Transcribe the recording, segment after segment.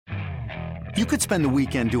You could spend the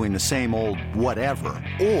weekend doing the same old whatever,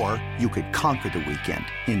 or you could conquer the weekend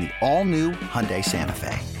in the all-new Hyundai Santa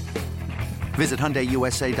Fe. Visit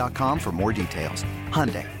HyundaiUSA.com for more details.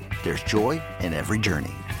 Hyundai, there's joy in every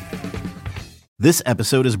journey. This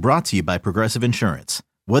episode is brought to you by Progressive Insurance.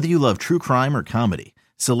 Whether you love true crime or comedy,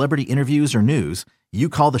 celebrity interviews or news, you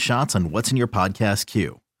call the shots on what's in your podcast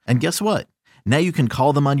queue. And guess what? Now you can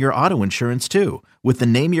call them on your auto insurance too with the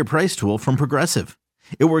Name Your Price tool from Progressive.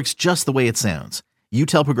 It works just the way it sounds. You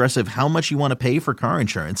tell Progressive how much you want to pay for car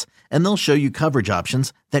insurance, and they'll show you coverage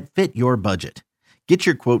options that fit your budget. Get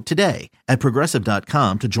your quote today at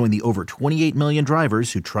Progressive.com to join the over 28 million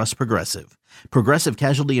drivers who trust Progressive. Progressive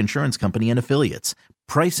Casualty Insurance Company and Affiliates.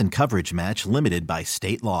 Price and coverage match limited by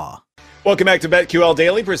state law. Welcome back to BetQL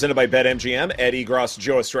Daily, presented by BetMGM. Ed Egros,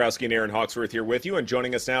 Joe Ostrowski, and Aaron Hawksworth here with you. And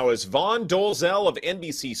joining us now is Vaughn Dalzell of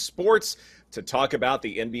NBC Sports to talk about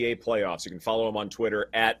the NBA playoffs. You can follow him on Twitter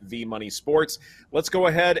at VMoneySports. Let's go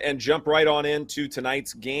ahead and jump right on into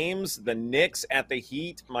tonight's games. The Knicks at the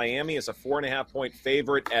Heat. Miami is a 4.5-point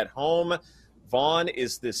favorite at home. Vaughn,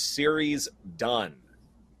 is this series done?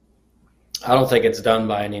 I don't think it's done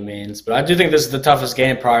by any means, but I do think this is the toughest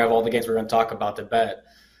game probably of all the games we're going to talk about to bet.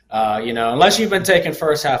 Unless you've been taking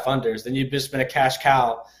first half unders, then you've just been a cash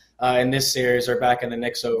cow in this series or back in the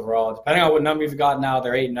Knicks overall. Depending on what number you've got now,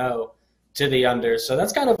 they're 8-0 to the unders. So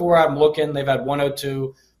that's kind of where I'm looking. They've had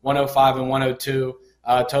 102, 105, and 102.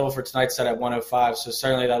 Total for tonight set at 105. So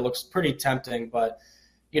certainly that looks pretty tempting. But,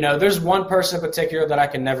 there's one person in particular that I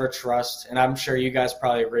can never trust, and I'm sure you guys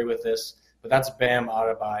probably agree with this, but that's Bam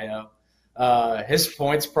Adebayo. His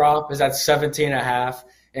points prop is at 17.5.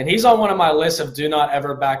 And he's on one of my lists of do not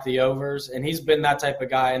ever back the overs. And he's been that type of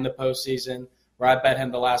guy in the postseason where I bet him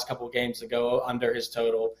the last couple of games to go under his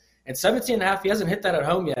total. And 17.5, he hasn't hit that at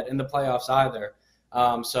home yet in the playoffs either.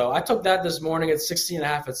 So I took that this morning at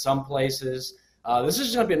 16.5 at some places. This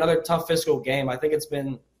is going to be another tough physical game. I think it's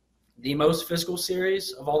been the most physical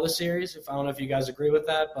series of all the series. I don't know if you guys agree with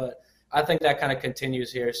that, but I think that kind of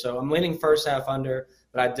continues here. So I'm leaning first half under,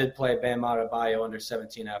 but I did play Bam Adebayo under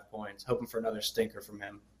 17.5 points, hoping for another stinker from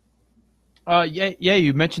him. Yeah.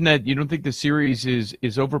 You mentioned that you don't think the series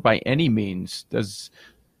is over by any means. Does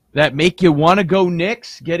that make you want to go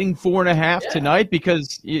Knicks, getting 4.5 tonight?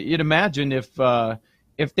 Because you'd imagine if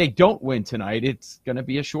they don't win tonight, it's going to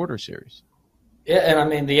be a shorter series. Yeah, and I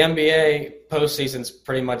mean, the NBA postseason's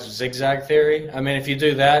pretty much zigzag theory. I mean, if you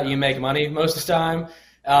do that, you make money most of the time.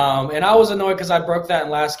 And I was annoyed because I broke that in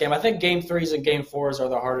last game. I think Game 3s and Game 4s are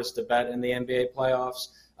the hardest to bet in the NBA playoffs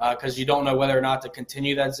because you don't know whether or not to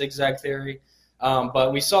continue that zigzag theory.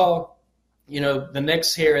 But we saw, the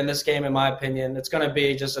Knicks here in this game, in my opinion, it's going to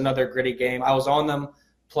be just another gritty game. I was on them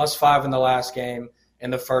 +5 in the last game, in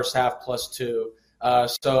the first half +2.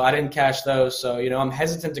 So I didn't cash those. So, I'm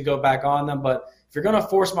hesitant to go back on them. But if you're going to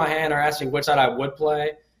force my hand or ask me which side I would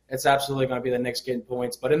play, it's absolutely going to be the Knicks getting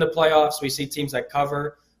points. But in the playoffs, we see teams that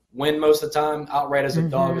cover win most of the time, outright as a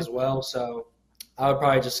dog as well. So I would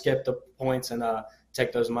probably just skip the points and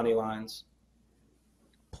take those money lines.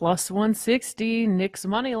 +160, Knicks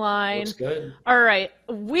money line. Looks good. All right,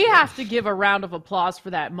 we have to give a round of applause for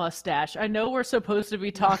that mustache. I know we're supposed to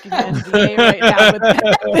be talking NBA right now, but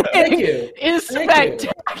that Thank thing you. is Thank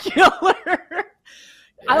spectacular.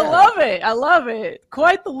 Yeah. I love it.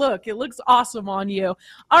 Quite the look. It looks awesome on you.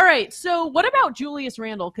 All right, so what about Julius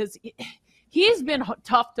Randle? Because he's been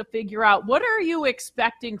tough to figure out. What are you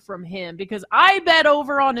expecting from him? Because I bet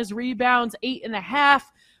over on his rebounds, 8.5.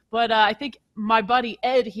 But I think my buddy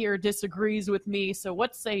Ed here disagrees with me. So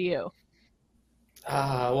what say you?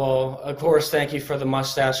 Well, of course, thank you for the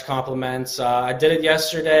mustache compliments. I did it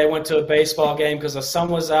yesterday. I went to a baseball game because the sun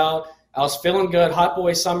was out. I was feeling good. Hot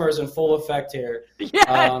boy summer is in full effect here.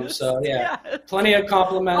 Yes, yes. Plenty of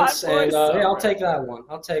compliments. And I'll take that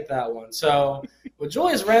one. So with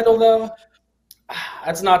Julius Randle, though,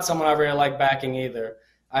 that's not someone I really like backing either.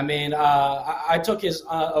 I mean, I took his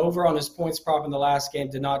over on his points prop in the last game,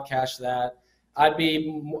 did not cash that. I'd be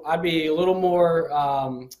a little more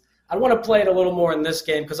I'd want to play it a little more in this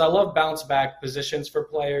game because I love bounce back positions for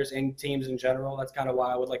players and teams in general. That's kind of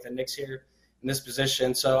why I would like the Knicks here in this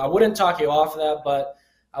position. So I wouldn't talk you off of that, but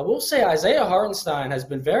I will say Isaiah Hartenstein has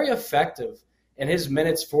been very effective in his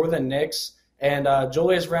minutes for the Knicks. And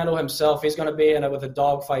Julius Randle himself, he's going to be in it with a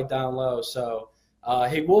dogfight down low. So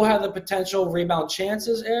he will have the potential rebound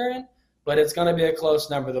chances, Aaron, but it's going to be a close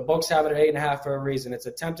number. The books have it at 8.5 for a reason. It's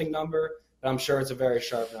a tempting number, but I'm sure it's a very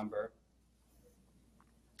sharp number.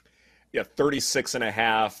 Yeah,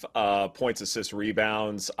 36.5 points, assists,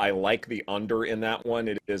 rebounds. I like the under in that one.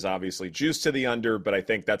 It is obviously juice to the under, but I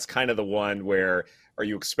think that's kind of the one where Are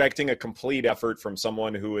you expecting a complete effort from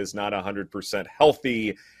someone who is not 100%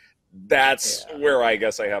 healthy? That's where I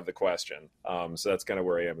guess I have the question. So that's kind of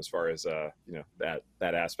where I am as far as that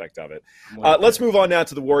aspect of it. Let's move on now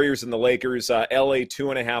to the Warriors and the Lakers. LA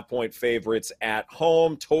 2.5-point favorites at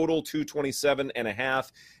home. Total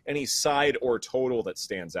 227.5. Any side or total that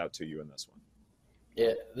stands out to you in this one?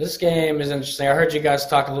 Yeah, this game is interesting. I heard you guys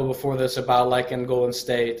talk a little before this about liking Golden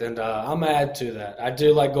State, and I'm going to add to that. I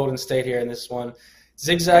do like Golden State here in this one.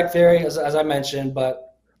 Zigzag theory, as I mentioned,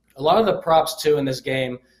 but a lot of the props, too, in this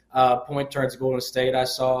game point towards Golden State I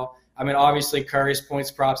saw. I mean, obviously, Curry's points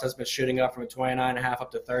props has been shooting up from 29.5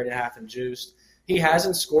 up to 30.5 and juiced. He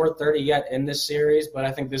hasn't scored 30 yet in this series, but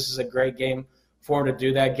I think this is a great game for him to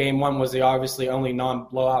do that. Game 1 was the obviously only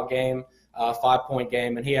non-blowout game. 5-point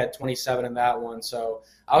game, and he had 27 in that one. So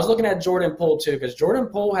I was looking at Jordan Poole, too, because Jordan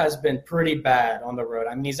Poole has been pretty bad on the road.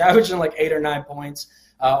 I mean, he's averaging like 8 or 9 points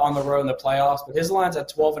on the road in the playoffs, but his line's at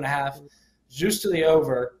 12.5, juiced to the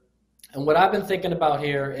over. And what I've been thinking about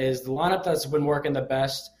here is the lineup that's been working the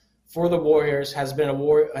best for the Warriors has been a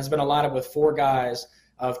lineup with 4 guys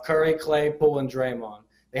of Curry, Clay, Poole, and Draymond.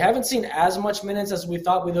 They haven't seen as much minutes as we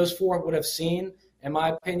thought those 4 would have seen, in my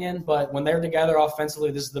opinion, but when they're together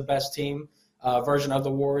offensively, this is the best team version of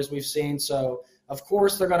the Warriors we've seen. So, of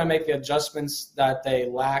course, they're going to make the adjustments that they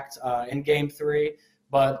lacked in Game 3,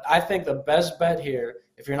 but I think the best bet here,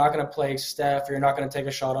 if you're not going to play Steph, you're not going to take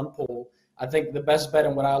a shot on Poole, I think the best bet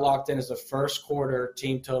and what I locked in is the first quarter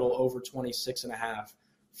team total over 26.5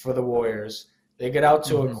 for the Warriors. They get out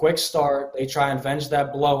to a quick start. They try and avenge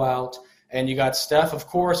that blowout, and you got Steph, of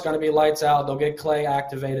course, going to be lights out. They'll get Clay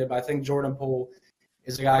activated, but I think Jordan Poole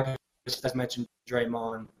is a guy who, as mentioned,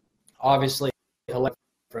 Draymond. Obviously, he'll learn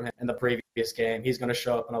from him in the previous game. He's going to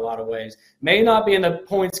show up in a lot of ways. May not be in the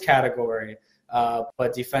points category,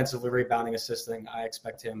 but defensively, rebounding, assisting, I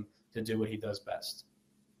expect him to do what he does best.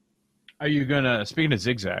 Are you going to, speaking of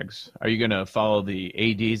zigzags, are you going to follow the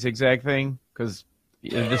AD zigzag thing? Because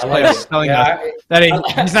this player is telling us that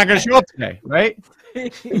he's not going to show up today, right?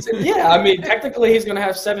 Yeah, I mean, technically he's going to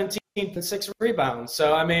have 17 and 6 rebounds.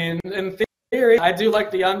 So, I mean, in theory, I do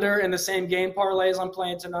like the under in the same game parlays I'm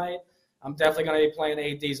playing tonight. I'm definitely going to be playing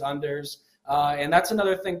AD's unders. And that's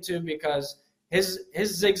another thing, too, because his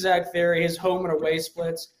zigzag theory, his home and away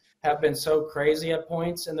splits have been so crazy at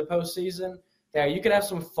points in the postseason that you could have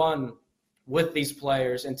some fun with these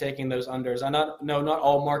players and taking those unders. I know not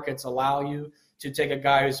all markets allow you to take a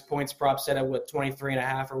guy whose points prop set at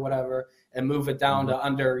 23.5 or whatever and move it down to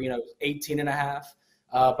under 18.5.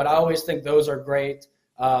 But I always think those are great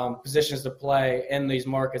positions to play in these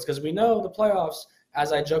markets because we know the playoffs.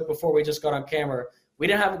 As I joked before, we just got on camera. We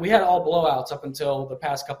had all blowouts up until the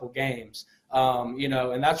past couple games,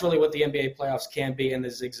 and that's really what the NBA playoffs can be in the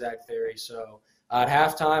zigzag theory. So at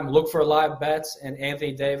halftime, look for live bets and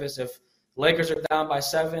Anthony Davis. If Lakers are down by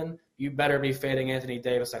 7, you better be fading Anthony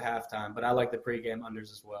Davis at halftime. But I like the pregame unders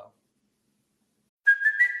as well.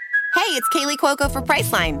 Hey, it's Kaylee Cuoco for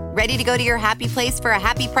Priceline. Ready to go to your happy place for a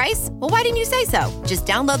happy price? Well, why didn't you say so? Just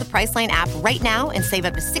download the Priceline app right now and save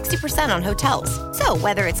up to 60% on hotels. So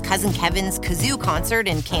whether it's Cousin Kevin's Kazoo Concert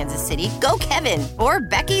in Kansas City, go Kevin, or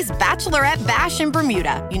Becky's Bachelorette Bash in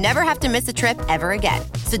Bermuda, you never have to miss a trip ever again.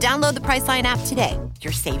 So download the Priceline app today.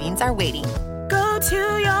 Your savings are waiting. Go to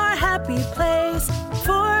your happy place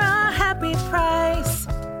for a happy price.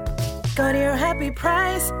 Go to your happy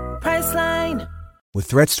price, Priceline. With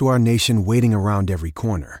threats to our nation waiting around every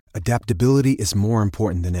corner, adaptability is more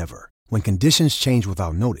important than ever. When conditions change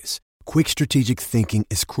without notice, quick strategic thinking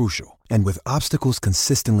is crucial. And with obstacles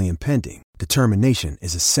consistently impending, determination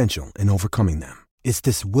is essential in overcoming them. It's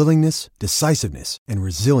this willingness, decisiveness, and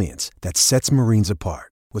resilience that sets Marines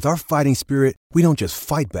apart. With our fighting spirit, we don't just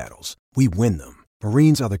fight battles, we win them.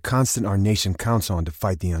 Marines are the constant our nation counts on to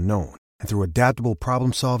fight the unknown. And through adaptable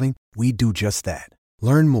problem solving, we do just that.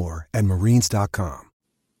 Learn more at Marines.com.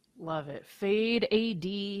 Love it. Fade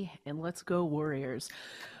AD and let's go Warriors.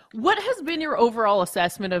 What has been your overall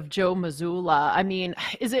assessment of Joe Mazzulla? I mean,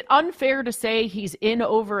 is it unfair to say he's in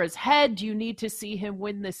over his head? Do you need to see him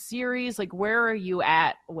win this series? Like, where are you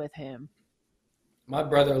at with him? My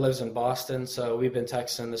brother lives in Boston, so we've been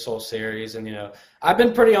texting this whole series. And, I've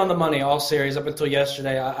been pretty on the money all series up until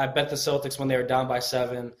yesterday. I bet the Celtics when they were down by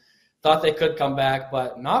 7. Thought they could come back,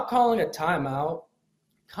 but not calling a timeout.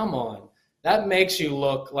 Come on. That makes you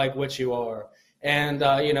look like what you are. And,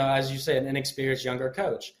 as you say, an inexperienced younger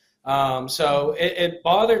coach. So it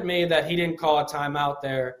bothered me that he didn't call a timeout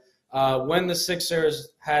there when the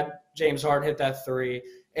Sixers had James Harden hit that 3.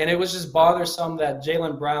 And it was just bothersome that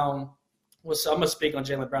Jaylen Brown was – I'm going to speak on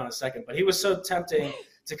Jaylen Brown in a second. But he was so tempting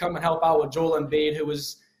to come and help out with Joel Embiid, who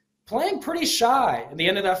was playing pretty shy at the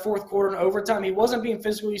end of that fourth quarter and overtime. He wasn't being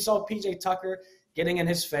physical. You saw P.J. Tucker getting in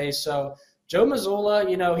his face. So Joe Mazzulla,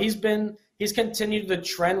 he's continued the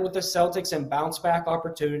trend with the Celtics and bounce back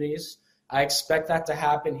opportunities. I expect that to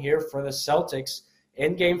happen here for the Celtics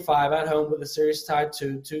in Game 5 at home with the series tied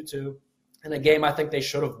 2-2, in a game I think they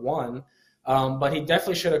should have won. But he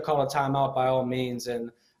definitely should have called a timeout by all means. And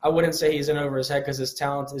I wouldn't say he's in over his head because his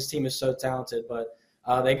team is so talented. But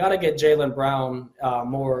they got to get Jaylen Brown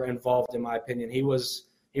more involved, in my opinion. He was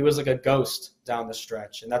like a ghost down the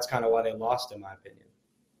stretch, and that's kind of why they lost, in my opinion.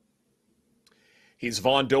 He's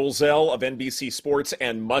Vaughn Dalzell of NBC Sports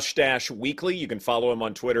and Mustache Weekly. You can follow him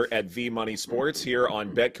on Twitter at VMoneySports here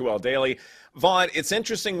on BetQL Daily. Vaughn, it's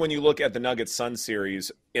interesting when you look at the Nuggets-Suns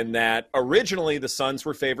series in that originally the Suns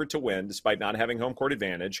were favored to win despite not having home court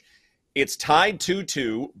advantage. It's tied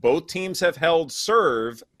 2-2. Both teams have held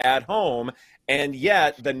serve at home, and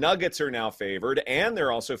yet the Nuggets are now favored, and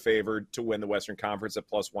they're also favored to win the Western Conference at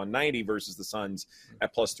plus 190 versus the Suns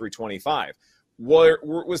at plus 325.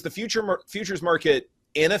 Was the futures market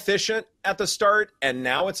inefficient at the start and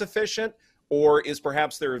now it's efficient, or is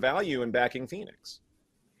perhaps there value in backing Phoenix?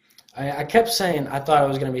 I kept saying I thought it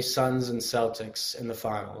was going to be Suns and Celtics in the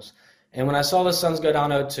finals. And when I saw the Suns go down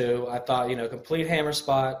 0-2, I thought, complete hammer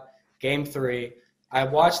spot, Game 3. I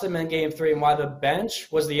watched them in Game 3, and while the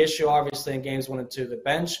bench was the issue, obviously, in Games 1 and 2, the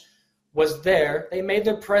bench was there. They made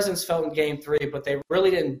their presence felt in Game 3, but they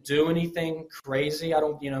really didn't do anything crazy.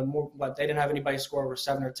 They didn't have anybody score over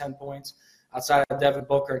 7 or 10 points outside of Devin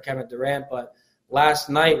Booker and Kevin Durant. But last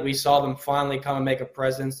night we saw them finally come and make a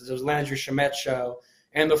presence. It was Landry Shamet show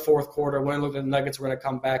in the fourth quarter when it looked like the Nuggets were going to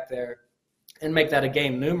come back there and make that a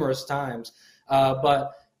game numerous times.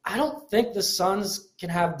 But I don't think the Suns can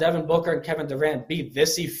have Devin Booker and Kevin Durant be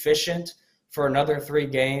this efficient for another 3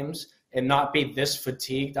 games and not be this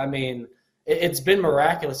fatigued. I mean, it's been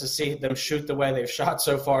miraculous to see them shoot the way they've shot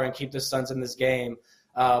so far and keep the Suns in this game.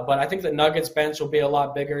 But I think the Nuggets bench will be a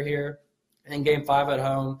lot bigger here in Game 5 at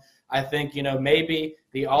home. I think, maybe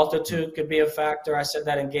the altitude could be a factor. I said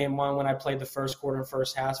that in Game 1 when I played the first quarter and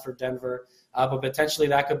first half for Denver. But potentially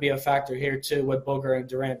that could be a factor here too, with Booker and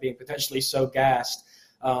Durant being potentially so gassed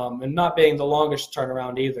and not being the longest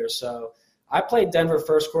turnaround either. So I played Denver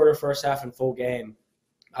first quarter, first half, and full game.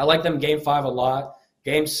 I like them Game 5 a lot.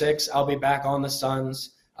 Game 6, I'll be back on the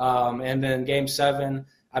Suns. And then Game 7,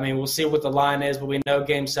 we'll see what the line is, but we know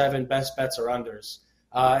Game 7, best bets are unders.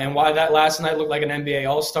 And why that last night looked like an NBA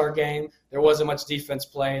All-Star game, there wasn't much defense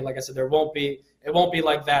played. Like I said, it won't be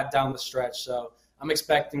like that down the stretch. So I'm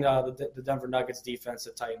expecting the Denver Nuggets defense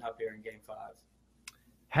to tighten up here in Game 5.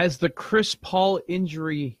 Has the Chris Paul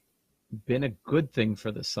injury been a good thing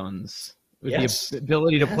for the Suns? With the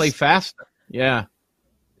ability to play faster? Yeah.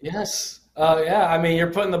 Yes.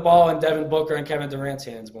 You're putting the ball in Devin Booker and Kevin Durant's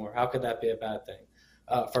hands more. How could that be a bad thing?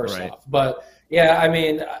 First off, but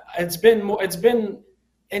it's been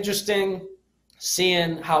interesting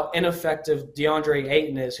seeing how ineffective DeAndre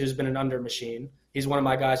Ayton is, who's been an under machine. He's one of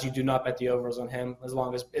my guys. You do not bet the overs on him as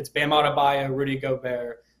long as it's Bam Adebayo, Rudy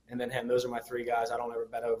Gobert, and then him. Those are my 3 guys I don't ever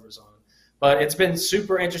bet overs on. But it's been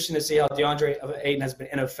super interesting to see how DeAndre Ayton has been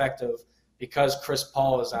ineffective because Chris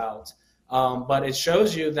Paul is out. But it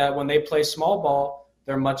shows you that when they play small ball,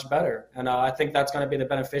 they're much better. And I think that's going to be the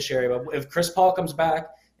beneficiary. But if Chris Paul comes back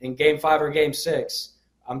in Game 5 or Game 6,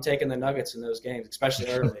 I'm taking the Nuggets in those games, especially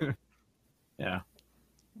early. Yeah.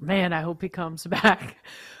 Man, I hope he comes back.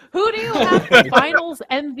 Who do you have for Finals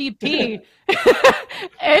MVP?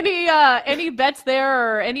 Any bets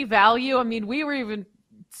there or any value? We were even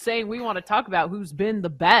saying we want to talk about who's been the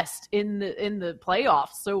best in the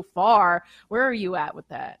playoffs so far. Where are you at with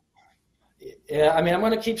that? Yeah, I'm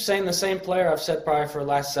going to keep saying the same player I've said probably for the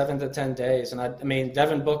last 7 to 10 days. And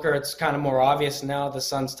Devin Booker, it's kind of more obvious now. The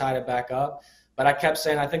Suns tied it back up. But I kept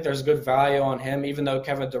saying I think there's good value on him, even though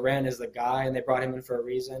Kevin Durant is the guy and they brought him in for a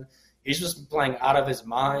reason. He's just playing out of his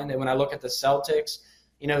mind. And when I look at the Celtics,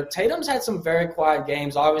 Tatum's had some very quiet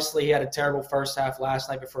games. Obviously, he had a terrible first half last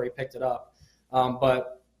night before he picked it up.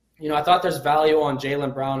 But I thought there's value on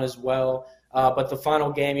Jaylen Brown as well. But the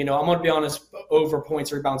final game, I'm going to be on his over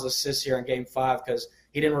points, rebounds, assists here in Game 5 because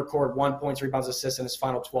he didn't record 1 points, rebounds, assists in his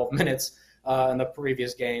final 12 minutes in the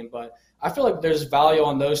previous game. But I feel like there's value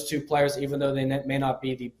on those 2 players, even though they may not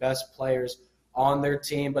be the best players on their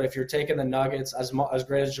team. But if you're taking the Nuggets, as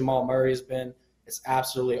great as Jamal Murray has been, it's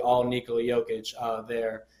absolutely all Nikola Jokic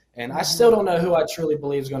there. And I still don't know who I truly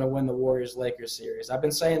believe is going to win the Warriors-Lakers series. I've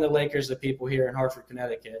been saying the Lakers to people here in Hartford,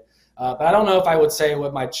 Connecticut. But I don't know if I would say it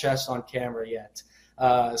with my chest on camera yet.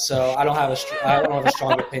 So I don't have a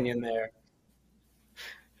strong opinion there.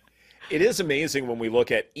 It is amazing when we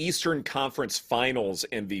look at Eastern Conference Finals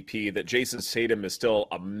MVP that Jason Tatum is still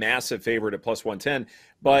a massive favorite at plus 110,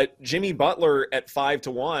 but Jimmy Butler at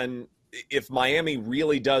 5-1. If Miami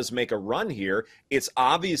really does make a run here, it's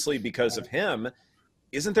obviously because of him.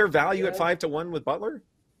 Isn't there value at 5-1 with Butler?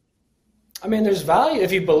 I mean, there's value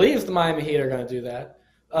if you believe the Miami Heat are going to do that.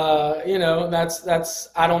 That's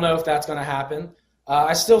I don't know if that's going to happen.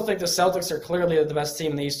 I still think the Celtics are clearly the best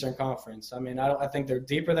team in the Eastern Conference. I mean, I think they're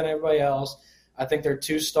deeper than everybody else. I think their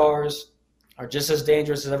two stars are just as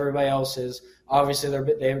dangerous as everybody else is. Obviously, they're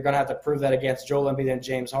going to have to prove that against Joel Embiid and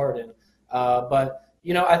James Harden. But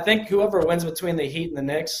I think whoever wins between the Heat and the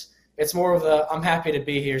Knicks, it's more of the I'm happy to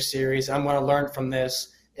be here series. I'm going to learn from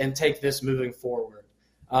this and take this moving forward.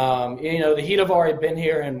 The Heat have already been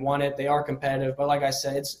here and won it. They are competitive. But like I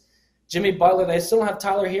said, it's Jimmy Butler. They still don't have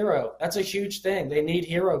Tyler Hero. That's a huge thing. They need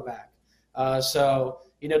Hero back.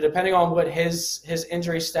 Depending on what his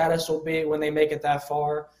injury status will be when they make it that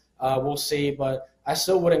far, we'll see. But I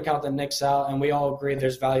still wouldn't count the Knicks out, and we all agree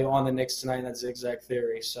there's value on the Knicks tonight in that zigzag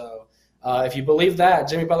theory. So if you believe that,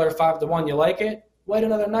 Jimmy Butler 5-1, you like it? Wait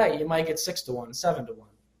another night. You might get 6-1,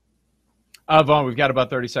 7-1. Vaughn, we've got about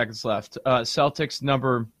 30 seconds left. Celtics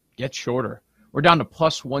number gets shorter. We're down to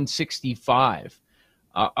plus 165.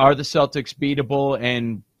 Are the Celtics beatable,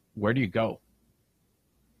 and where do you go?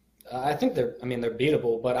 I think they're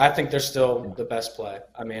beatable, but I think they're still the best play.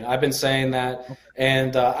 I mean, I've been saying that,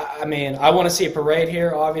 and I want to see a parade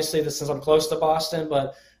here. Obviously, since I'm close to Boston,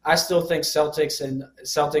 but I still think Celtics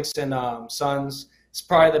and Suns is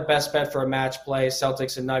probably the best bet for a match play.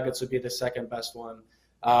 Celtics and Nuggets would be the second best one.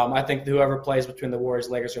 I think whoever plays between the Warriors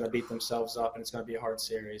and Lakers are going to beat themselves up, and it's going to be a hard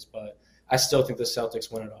series. But I still think the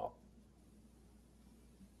Celtics win it all.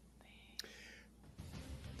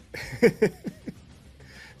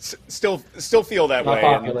 Still feel that way,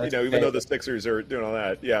 and, even though the Sixers are doing all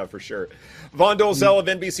that. Yeah, for sure. Vaughn Dalzell of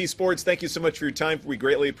NBC Sports, thank you so much for your time. We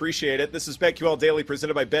greatly appreciate it. This is BetQL Daily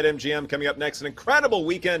presented by BetMGM. Coming up next, an incredible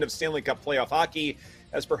weekend of Stanley Cup playoff hockey,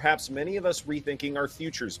 as perhaps many of us rethinking our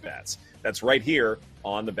futures bets. That's right here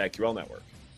on the BetQL Network.